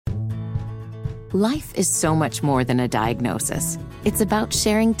Life is so much more than a diagnosis. It's about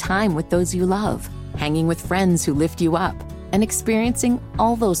sharing time with those you love, hanging with friends who lift you up, and experiencing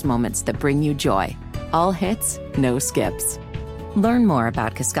all those moments that bring you joy. All hits, no skips. Learn more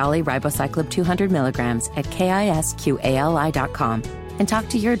about Kisqali Ribociclib 200 milligrams at KISQALI.com and talk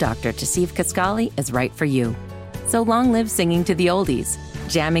to your doctor to see if Kisqali is right for you. So long live singing to the oldies,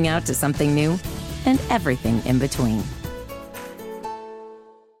 jamming out to something new, and everything in between.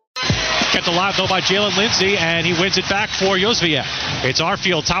 Kept alive, though, by Jalen Lindsey, and he wins it back for Josviak. It's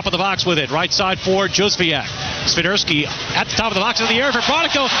Arfield, top of the box with it. Right side for Josviak. Swiderski at the top of the box in the air for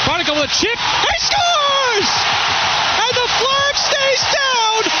Bronico. Bronico with a chip. He scores! And the flag stays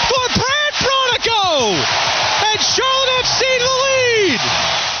down for Brandt Bronico! And Charlotte FC to the lead!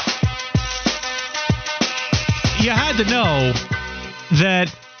 You had to know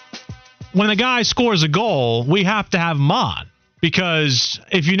that when a guy scores a goal, we have to have him on. Because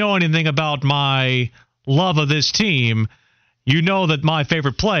if you know anything about my love of this team, you know that my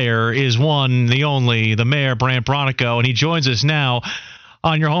favorite player is one, the only, the mayor, Brandt Bronico, and he joins us now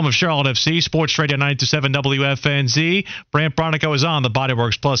on your home of Charlotte FC, Sports Radio 927 WFNZ. Brandt Bronico is on the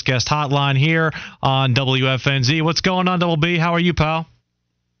Bodyworks Plus guest hotline here on WFNZ. What's going on, Double B? How are you, pal?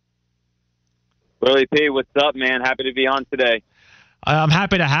 Willie P, what's up, man? Happy to be on today. I'm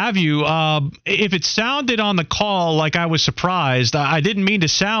happy to have you. If it sounded on the call like I was surprised, I didn't mean to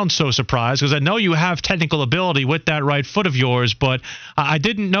sound so surprised because I know you have technical ability with that right foot of yours, but I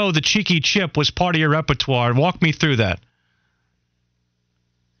didn't know the cheeky chip was part of your repertoire. Walk me through that.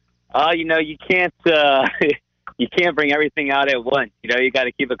 You can't you can't bring everything out at once. You got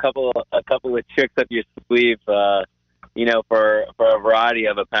to keep a couple of tricks up your sleeve. For a variety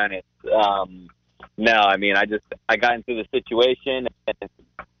of opponents. No, I mean, I got into the situation, and it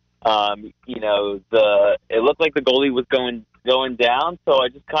looked like the goalie was going down, so I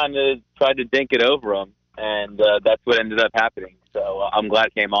just kind of tried to dink it over him, and that's what ended up happening. So I'm glad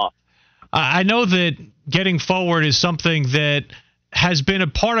it came off. I know that getting forward is something that has been a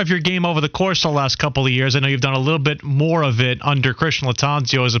part of your game over the course of the last couple of years. I know you've done a little bit more of it under Christian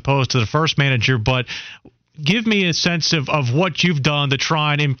Latanzio as opposed to the first manager, but give me a sense of what you've done to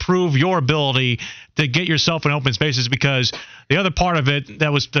try and improve your ability to get yourself in open spaces, because the other part of it,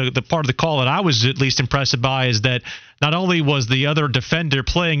 that was the part of the call that I was at least impressed by, is that not only was the other defender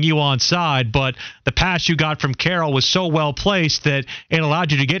playing you on side, but the pass you got from Carroll was so well placed that it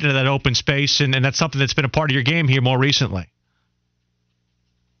allowed you to get into that open space, and that's something that's been a part of your game here more recently.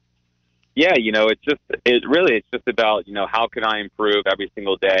 Yeah, it's just about, how can I improve every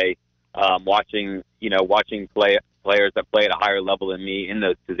single day? Watching players that play at a higher level than me in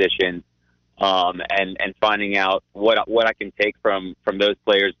those positions, and finding out what I can take from those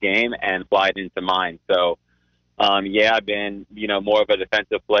players' game and apply it into mine. So, I've been, more of a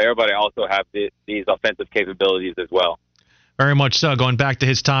defensive player, but I also have these offensive capabilities as well. Very much so. Going back to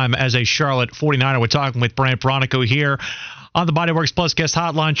his time as a Charlotte 49er, we're talking with Brandt Bronico here on the Bodyworks Plus guest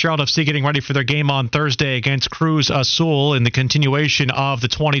hotline. Charlotte FC getting ready for their game on Thursday against Cruz Azul in the continuation of the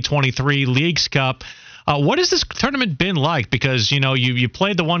 2023 Leagues Cup. What has this tournament been like? Because, you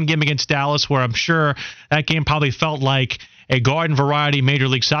played the one game against Dallas where I'm sure that game probably felt like a garden variety Major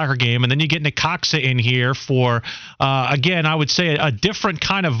League Soccer game, and then you get Necaxa in here for, again, I would say a different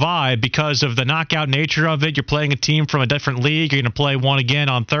kind of vibe because of the knockout nature of it. You're playing a team from a different league. You're going to play one again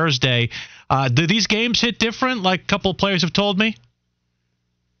on Thursday. Do these games hit different, like a couple of players have told me?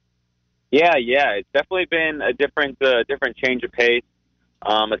 Yeah, it's definitely been a different change of pace,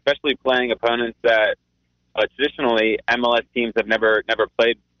 especially playing opponents that traditionally MLS teams have never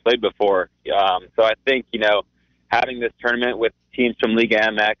played before. So I think, having this tournament with teams from Liga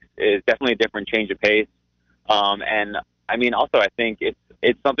MX is definitely a different change of pace. And I mean, also, I think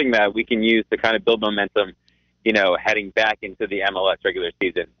it's something that we can use to kind of build momentum, heading back into the MLS regular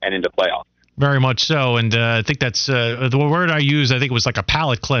season and into playoffs. Very much so, and I think that's the word I used. I think it was like a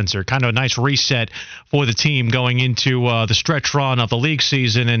palate cleanser, kind of a nice reset for the team going into the stretch run of the league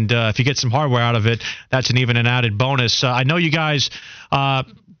season. And if you get some hardware out of it, that's an added bonus. I know you guys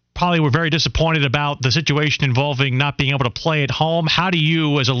probably were very disappointed about the situation involving not being able to play at home. How do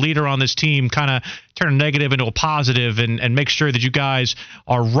you, as a leader on this team, kind of turn a negative into a positive and make sure that you guys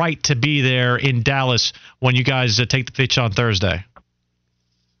are right to be there in Dallas when you guys take the pitch on Thursday?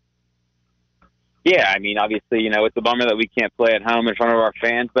 Yeah, I mean, obviously, it's a bummer that we can't play at home in front of our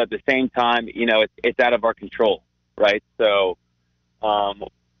fans, but at the same time, it's out of our control, right? So,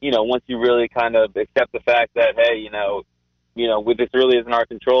 once you really kind of accept the fact that, hey, with this really isn't our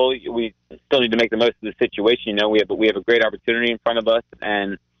control, we still need to make the most of the situation. We have a great opportunity in front of us,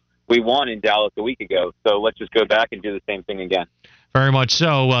 and we won in Dallas a week ago. So let's just go back and do the same thing again. Very much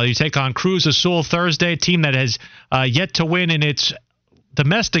so. You take on Cruz Azul Thursday, a team that has yet to win in its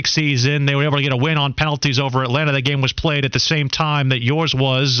domestic season. They were able to get a win on penalties over Atlanta. That game was played at the same time that yours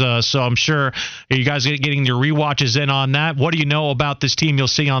was, so I'm sure you guys are getting your rewatches in on that. What do you know about this team you'll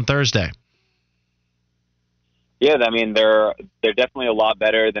see on Thursday? Yeah, I mean they're definitely a lot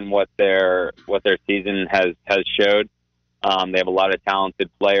better than what their season has showed. They have a lot of talented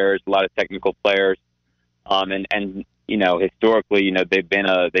players, a lot of technical players, and historically, they've been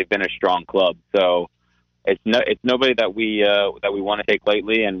a strong club. So it's nobody that we want to take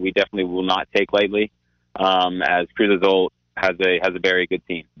lightly, and we definitely will not take lightly. As Cruz Azul has a very good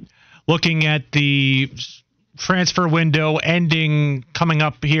team. Looking at the transfer window coming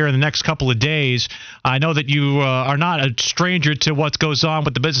up here in the next couple of days, I know that you are not a stranger to what goes on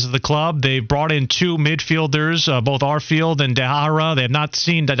with the business of the club. They've brought in 2 midfielders, both Arfield and Dehara. They have not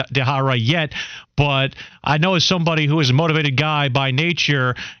seen Dehara yet, but I know as somebody who is a motivated guy by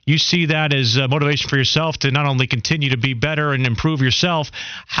nature, you see that as motivation for yourself to not only continue to be better and improve yourself.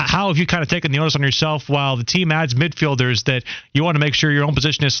 How have you kind of taken the onus on yourself while the team adds midfielders that you want to make sure your own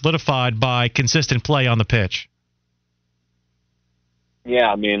position is solidified by consistent play on the pitch?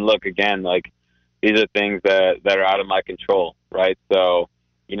 Yeah, I mean, look, again, like these are things that are out of my control, right? So,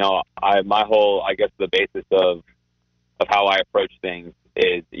 I guess the basis of how I approach things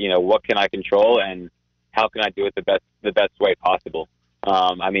is, what can I control and how can I do it the best way possible.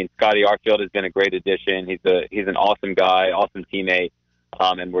 I mean, Scotty Arfield has been a great addition. He's an awesome guy, awesome teammate,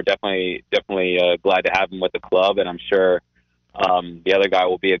 and we're definitely glad to have him with the club. And I'm sure the other guy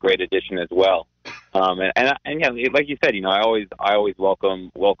will be a great addition as well. And yeah, like you said, I always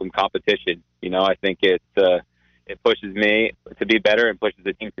welcome competition. I think it pushes me to be better and pushes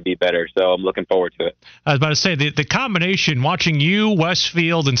the team to be better. So I'm looking forward to it. I was about to say the combination, watching you,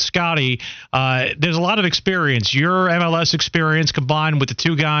 Westfield, and Scotty, there's a lot of experience. Your MLS experience combined with the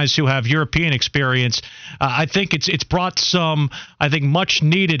 2 guys who have European experience, I think it's brought some, much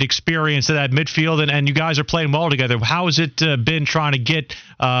needed experience to that midfield, and you guys are playing well together. How has it been trying to get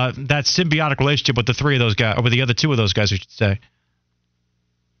that symbiotic relationship with the 3 of those guys, or with the other 2 of those guys, I should say?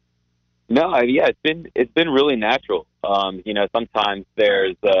 No, yeah, it's been really natural. Sometimes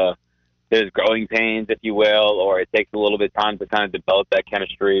there's growing pains, if you will, or it takes a little bit of time to kind of develop that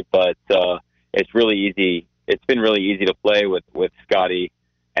chemistry. But it's really easy. It's been really easy to play with Scotty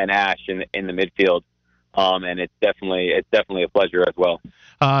and Ash in the midfield. And it's definitely a pleasure as well.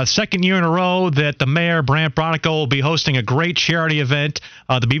 Second year in a row that the mayor, Brandt, Bronico, will be hosting a great charity event,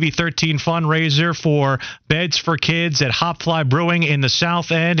 the BB13 fundraiser for Beds for Kids at Hopfly Brewing in the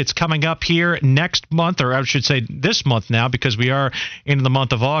South End. It's coming up here next month, or I should say this month now, because we are in the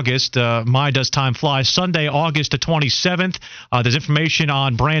month of August. My does time fly. Sunday, August the 27th. There's information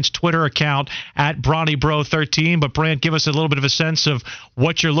on Brandt's Twitter account at BronnyBro13. But Brandt, give us a little bit of a sense of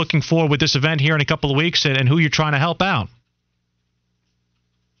what you're looking for with this event here in a couple of weeks and who you're trying to help out.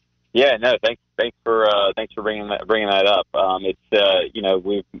 Yeah, no, thanks for bringing that up. It's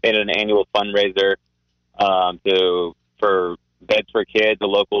we've made an annual fundraiser for Beds for Kids, a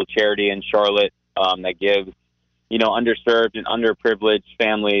local charity in Charlotte that gives underserved and underprivileged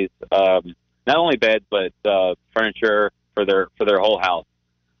families not only beds but furniture for their whole house.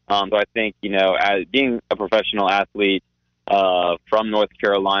 So I think as being a professional athlete from North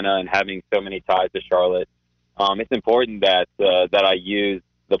Carolina and having so many ties to Charlotte, it's important that I use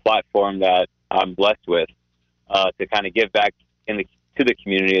the platform that I'm blessed with to kind of give back to the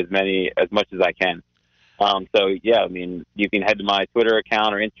community as much as I can. So yeah, I mean, you can head to my Twitter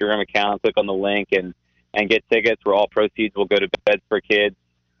account or Instagram account, click on the link and get tickets where all proceeds will go to Beds for Kids.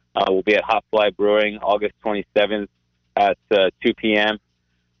 We'll be at Hopfly Brewing August 27th at 2 p.m.,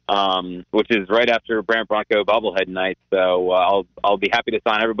 which is right after Brandt Bronco bobblehead night. So I'll be happy to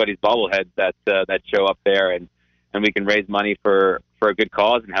sign everybody's bobbleheads that show up there, and we can raise money for a good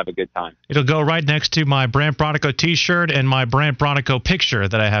cause and have a good time. It'll go right next to my Brandt Bronico T-shirt and my Brandt Bronico picture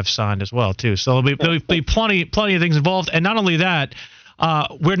that I have signed as well, too. So there'll be plenty of things involved. And not only that,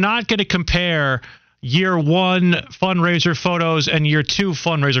 we're not going to compare year 1 fundraiser photos and year 2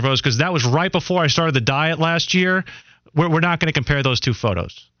 fundraiser photos, because that was right before I started the diet last year. We're not going to compare those 2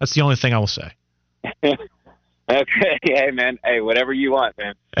 photos. That's the only thing I will say. Okay, hey man, whatever you want,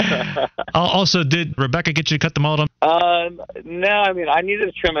 man. Also, did Rebecca get you to cut the mullet? No, I mean I needed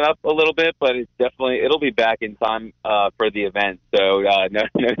to trim it up a little bit, but it'll be back in time for the event, so no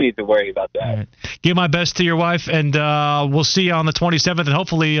need to worry about that. Right. Give my best to your wife, and we'll see you on the 27th, and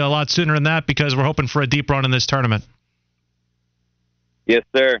hopefully a lot sooner than that, because we're hoping for a deep run in this tournament. Yes,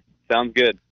 sir. Sounds good.